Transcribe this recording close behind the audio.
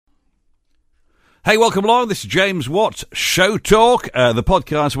Hey, welcome along. This is James Watt, Show Talk, the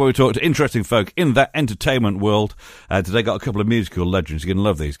podcast where we talk to interesting folk in that entertainment world. Today got a couple of musical legends. You're going to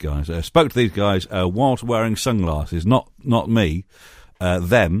love these guys. Spoke to these guys whilst wearing sunglasses. Not me,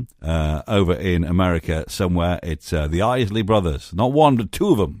 them, over in America somewhere. It's the Isley Brothers. Not one, but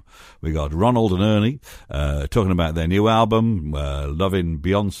two of them. We got Ronald and Ernie talking about their new album, loving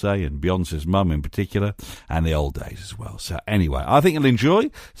Beyonce and Beyonce's mum in particular, and the old days as well. So anyway, I think you'll enjoy.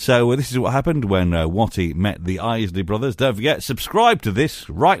 So this is what happened when Watty met the Isley Brothers. Don't forget, subscribe to this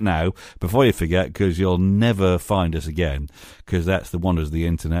right now before you forget, because you'll never find us again, because that's the wonders of the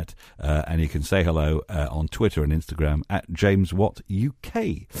internet. And you can say hello on Twitter and Instagram at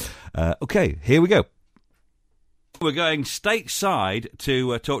JamesWattUK. Okay, here we go. We're going stateside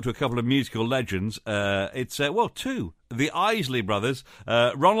to talk to a couple of musical legends. It's, two. The Isley Brothers.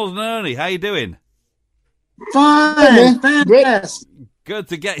 Ronald and Ernie, how you doing? Fine, fantastic. Good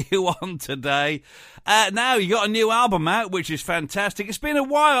to get you on today. Now, you got a new album out, which is fantastic. It's been a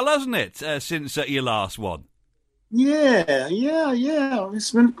while, hasn't it, since your last one? Yeah.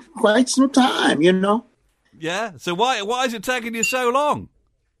 It's been quite some time, you know. Yeah? So why is it taking you so long?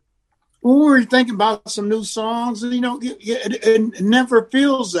 We were thinking about some new songs, and, you know, it never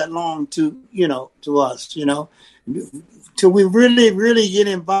feels that long to us, you know, till we really get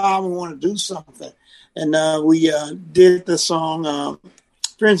involved and want to do something. And we did the song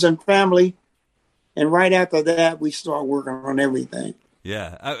Friends and Family, and right after that, we start working on everything.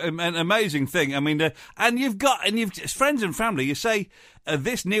 Yeah, an amazing thing. I mean, and you've Friends and Family. You say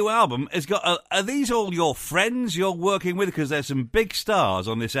this new album has got. Are these all your friends you're working with? Because there's some big stars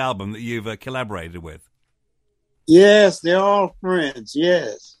on this album that you've collaborated with. Yes, they're all friends.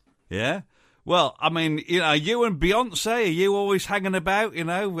 Yes. Yeah. Well, I mean, you know, you and Beyonce, are you always hanging about? You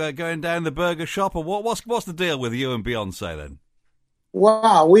know, going down the burger shop, or what's the deal with you and Beyonce then?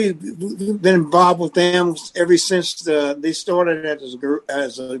 Wow, we've been involved with them ever since they started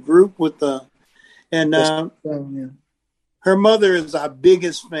as a group with her mother is our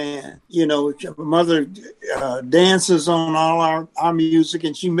biggest fan. You know, her mother dances on all our music,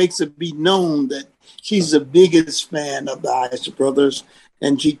 and she makes it be known that she's the biggest fan of the Isley Brothers,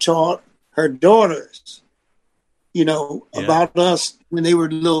 and she taught her daughters, you know, about us when they were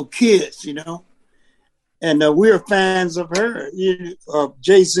little kids, you know. And we're fans of her, of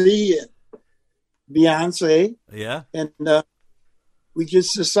Jay-Z and Beyonce. Yeah. And we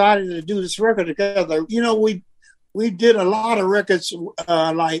just decided to do this record together. You know, we did a lot of records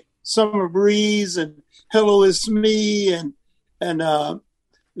like Summer Breeze and Hello It's Me and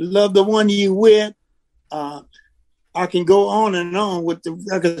Love the One You With. I can go on and on with the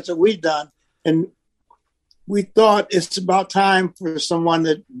records that we've done. And we thought it's about time for someone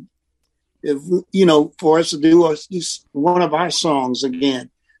that, for us to do one of our songs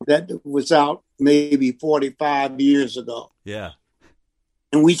again that was out maybe 45 years ago. Yeah.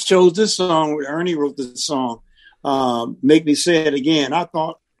 And we chose this song. Ernie wrote this song, Make Me Say It Again. I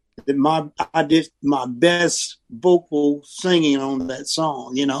thought that I did my best vocal singing on that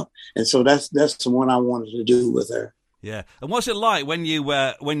song, you know, and so that's the one I wanted to do with her. Yeah. And what's it like when you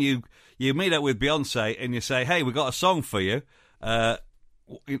meet up with Beyonce and you say, "Hey, we got a song for you"? Are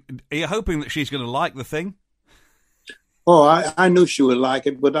you hoping that she's going to like the thing? Oh, I knew she would like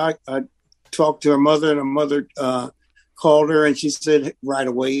it, but I talked to her mother, and her mother called her, and she said right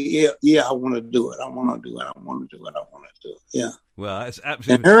away, yeah, I want to do it. I want to do it. Yeah. Well, it's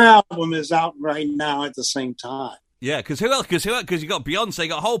absolutely. And her album is out right now at the same time. Yeah, because who else? Because you got Beyonce,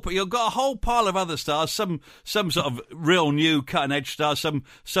 you've got a whole pile of other stars, some sort of real new cutting edge stars,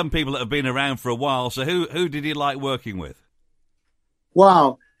 some people that have been around for a while. So who did you like working with?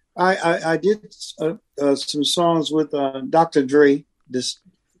 Wow, I did some songs with Dr. Dre.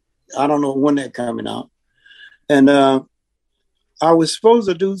 I don't know when they're coming out, and I was supposed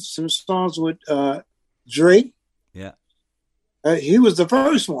to do some songs with Dre. Yeah, he was the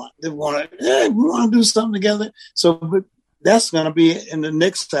first one that wanted. Hey, we want to do something together. So, but that's going to be in the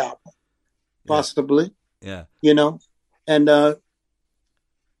next album, possibly. Yeah, you know, and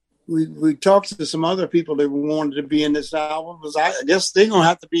we talked to some other people that wanted to be in this album. Because I guess they're gonna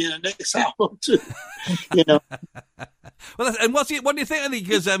have to be in the next album too. You know. Well, and what do you think of the?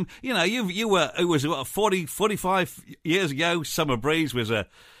 Because you were, it was 45 years ago. Summer Breeze was a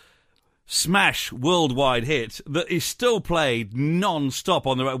smash worldwide hit that is still played non-stop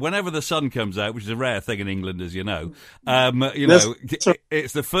on the road whenever the sun comes out, which is a rare thing in England, as you know.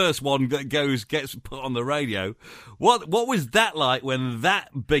 It's the first one that gets put on the radio. What was that like when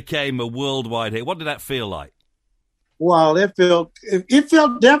that became a worldwide hit? What did that feel like? Well, it felt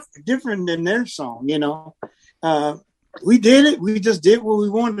different than their song, you know. We did it. We just did what we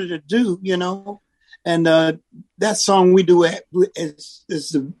wanted to do, you know. And that song we do is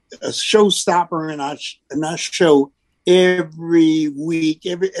a showstopper in our show every week,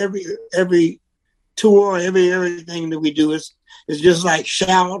 every tour, everything that we do is just like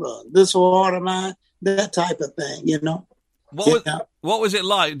Shout or This Water Mine, that type of thing, you know. What was it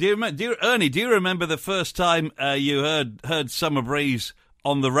like? Ernie, do you remember the first time you heard Summer Breeze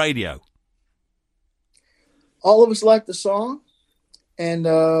on the radio? All of us liked the song, and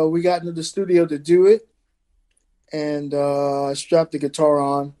we got into the studio to do it, and I strapped the guitar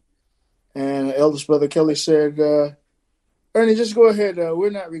on, and eldest brother Kelly said, Ernie, just go ahead. We're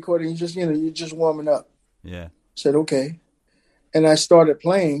not recording. You're just warming up. Yeah. I said, okay. And I started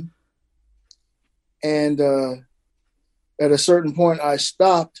playing, and at a certain point, I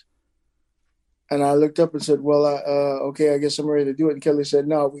stopped, and I looked up and said, well, okay, I guess I'm ready to do it. And Kelly said,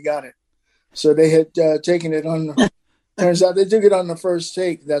 no, we got it. So they had taken it on. Turns out they took it on the first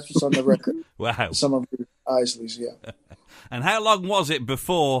take. That's what's on the record. Wow. Some of the Isleys, yeah. And how long was it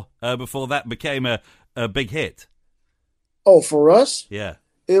before that became a big hit? Oh, for us? Yeah.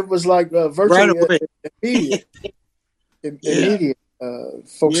 It was like virtually immediate. Immediate.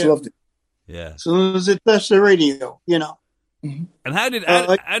 Folks loved it. Yeah. As soon as it touched the radio, you know. Mm-hmm. And how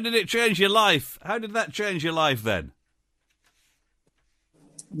did it change your life? How did that change your life then?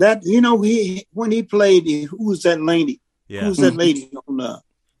 That, you know, when he played Who's That Lady? Yeah. Who's That Lady on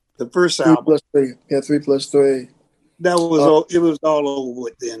the first album? 3+3. Yeah, 3+3. That was it was all over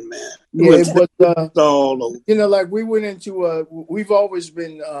it then, man. It was all over. You know, like we went into we've always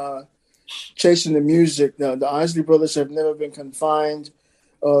been chasing the music. The Isley Brothers have never been confined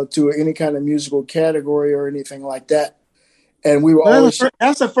to any kind of musical category or anything like that. And we were always...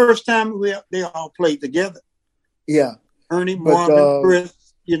 That's the first time they all played together. Yeah. Ernie, Marvin, Chris,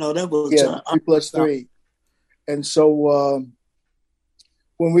 you know, that was... 3+3. And so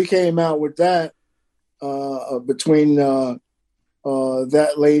when we came out with that, between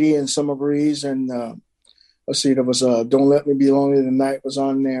that lady and Summer Breeze and let's see, there was Don't Let Me Be Lonely Tonight was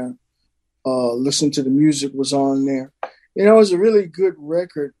on there. Listen to the Music was on there. You know, it was a really good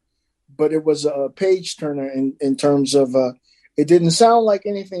record, but it was a page turner in terms of it didn't sound like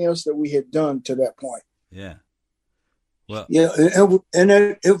anything else that we had done to that point. Yeah. Well, yeah,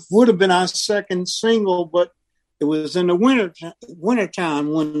 it would have been our second single, but it was in the winter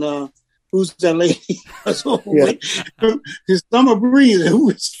time when Who's That Lady was over with. His Summer Breeze, who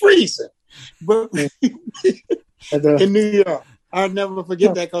was freezing. But in New York, I'll never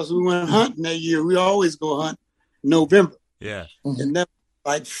forget that because we went hunting that year. We always go hunt November. Yeah. And that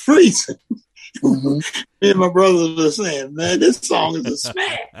was like freezing. Me and my brother were saying, man, this song is a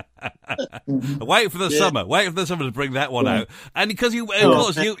smash. Wait for the summer. Wait for the summer to bring that one out. And because you've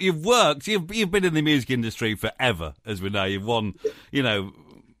worked, you've been in the music industry forever, as we know. You've won, you know,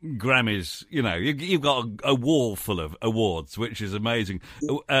 Grammys, you know, you've got a wall full of awards, which is amazing.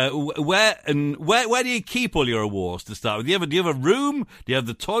 Where do you keep all your awards to start with? Do you have a room? Do you have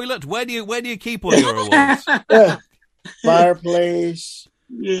the toilet? Where do you keep all your awards? Fireplace.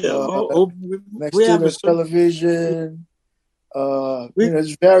 Yeah, next to the television. You know,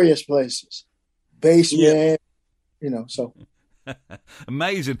 there's various places. Basement. You know, so.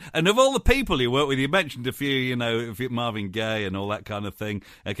 Amazing. And of all the people you work with, you mentioned a few, you know, Marvin Gaye and all that kind of thing.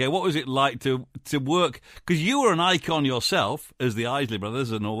 Okay, what was it like to work? Because you were an icon yourself as the Isley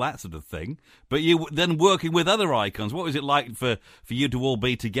Brothers and all that sort of thing, but you then working with other icons. What was it like for you to all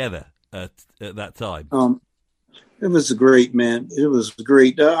be together at that time? It was great, man. It was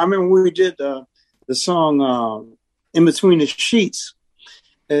great. I remember we did the song In Between the Sheets,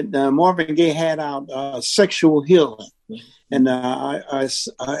 and Marvin Gaye had out Sexual Healing. And I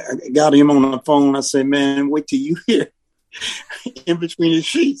got him on the phone. I said, man, wait till you hear In Between the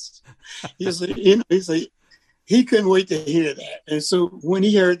Sheets. He said, he couldn't wait to hear that. And so when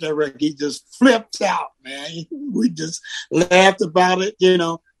he heard that record, he just flipped out, man. We just laughed about it. You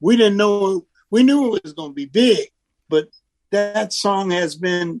know, we didn't know, we knew it was going to be big, but that song has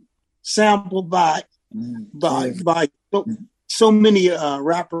been sampled by so many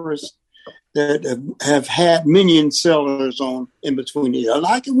rappers that have had million sellers on In Between the. I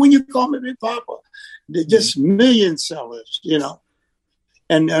like it when you call me Big Papa. They're just million sellers, you know.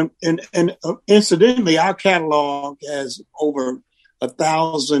 And incidentally, our catalog has over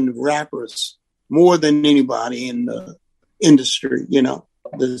 1,000 rappers, more than anybody in the industry, you know,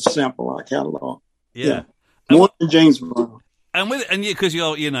 that sample our catalog. Yeah. More than James Brown. And because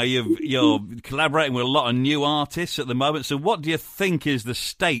you're collaborating with a lot of new artists at the moment. So what do you think is the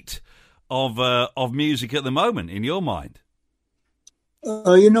state of music at the moment in your mind?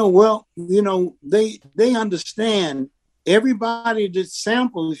 They understand everybody that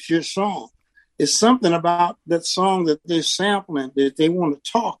samples your song it's something about that song that they're sampling that they want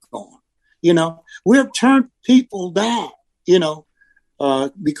to talk on. You know, we've turned people down, you know,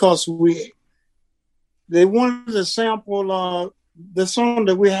 because they wanted to sample the song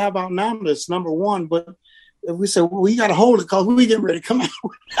that we have out now that's number one, but we said, well, we got to hold it because we getting ready to come out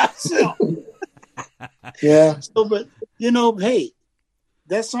with ourselves. Yeah. So, but, you know, hey,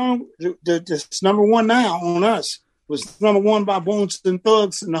 that song that's number one now on us was number one by Bones and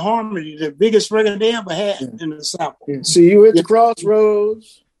Thugs and the Harmony, the biggest record they ever had in the South. Yeah. See you at the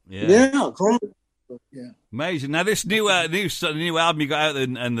crossroads. Yeah. Yeah. Amazing. Now this new album you got out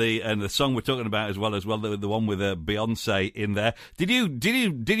and the song we're talking about as well the one with Beyonce in there. Did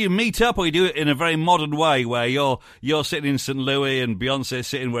you meet up, or you do it in a very modern way where you're sitting in St. Louis and Beyonce's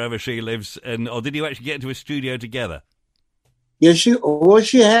sitting wherever she lives, or did you actually get into a studio together? Yeah, she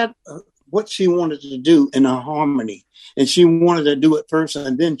had what she wanted to do in her harmony, and she wanted to do it first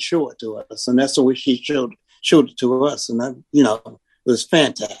and then show it to us, and that's the way she showed it to us, and that, you know, it was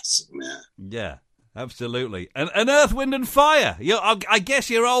fantastic, man. Yeah. Absolutely, and Earth, Wind and Fire. I guess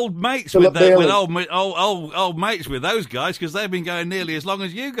you're old mates with old mates with those guys because they've been going nearly as long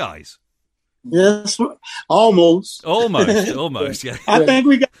as you guys. Yes, almost. Yeah. I think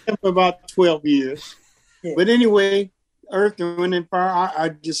we got them for about 12 years. Yeah. But anyway, Earth, Wind and Fire. I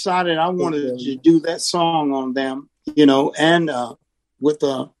decided I wanted to do that song on them, you know, and with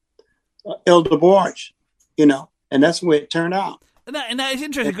Elder Barge, you know, and that's the way it turned out. And that is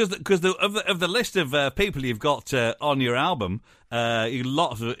interesting because of the list of people you've got on your album,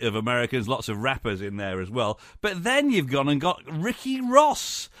 lots of Americans, lots of rappers in there as well. But then you've gone and got Ricky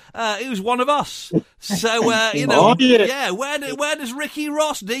Ross, who's one of us. So you know, where does Ricky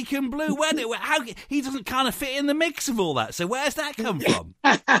Ross, Deacon Blue, how he doesn't kind of fit in the mix of all that? So where's that come from?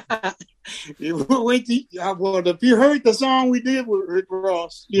 Well, if you heard the song we did with Rick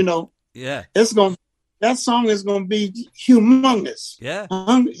Ross, you know, that song is going to be humongous. Yeah.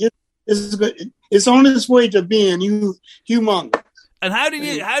 It's on its way to being humongous. And how did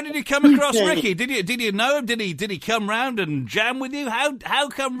you come across Ricky? Did you know him? Did he come round and jam with you? How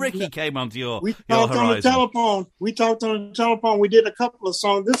come Ricky came onto your talked horizon? on the telephone. We talked on the telephone. We did a couple of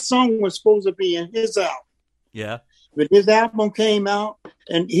songs. This song was supposed to be in his album. Yeah. But his album came out,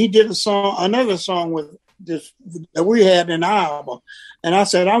 and he did another song with this that we had in our album. And I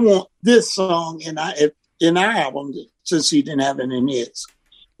said, I want this song in our album since he didn't have it in his.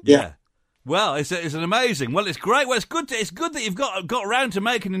 Yeah. Well, it's an amazing. Well, it's great. Well, it's good that you've got around to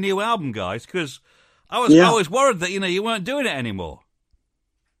making a new album, guys. Because I was worried that you weren't doing it anymore.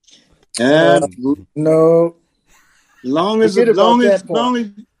 No. Long as you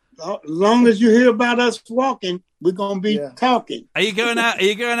hear about us walking, we're gonna be talking. Are you going out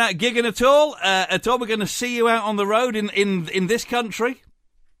gigging at all? We're going to see you out on the road in this country.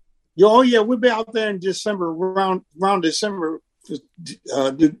 Oh yeah, we'll be out there in December, around December, to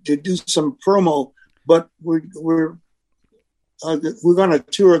do some promo. But we're going to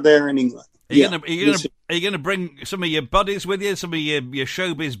tour there in England. Are you going to bring some of your buddies with you, some of your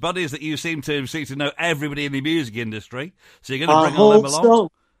showbiz buddies that you seem to know everybody in the music industry? So you're going to bring all them along?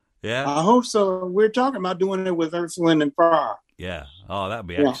 So. Yeah, I hope so. We're talking about doing it with Earth, Wind and Fire. Yeah. Oh, that'll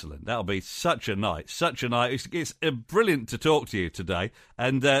be excellent. That'll be such a night. It's brilliant to talk to you today.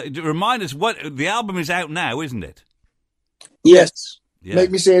 And remind us what the album is out now, isn't it? Yes. Yeah. Make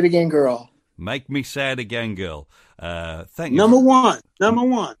Me Say It Again, Girl. Make Me Say It Again, Girl. Thank you. Number one.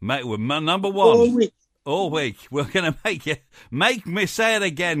 Mate, we're number one. All week. We're going to make me say it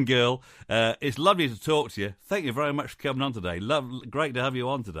again, girl. It's lovely to talk to you. Thank you very much for coming on today. Great to have you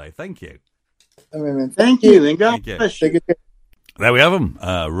on today. Thank you. Thank you. And God bless you. There we have them,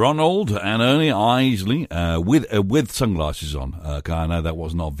 Ronald and Ernie Isley with sunglasses on. I know that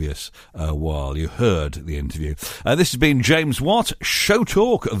wasn't obvious while you heard the interview. This has been James Watt, Show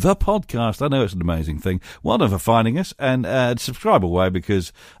Talk, the podcast. I know it's an amazing thing. Well done for finding us, and subscribe away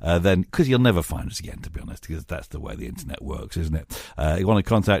because you'll never find us again, to be honest, because that's the way the internet works, isn't it? You want to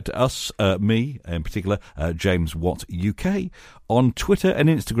contact us, me in particular, James Watt UK, on Twitter and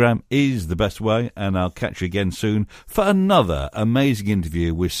Instagram is the best way, and I'll catch you again soon for another amazing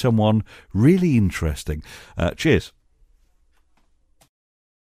interview with someone really interesting. Cheers.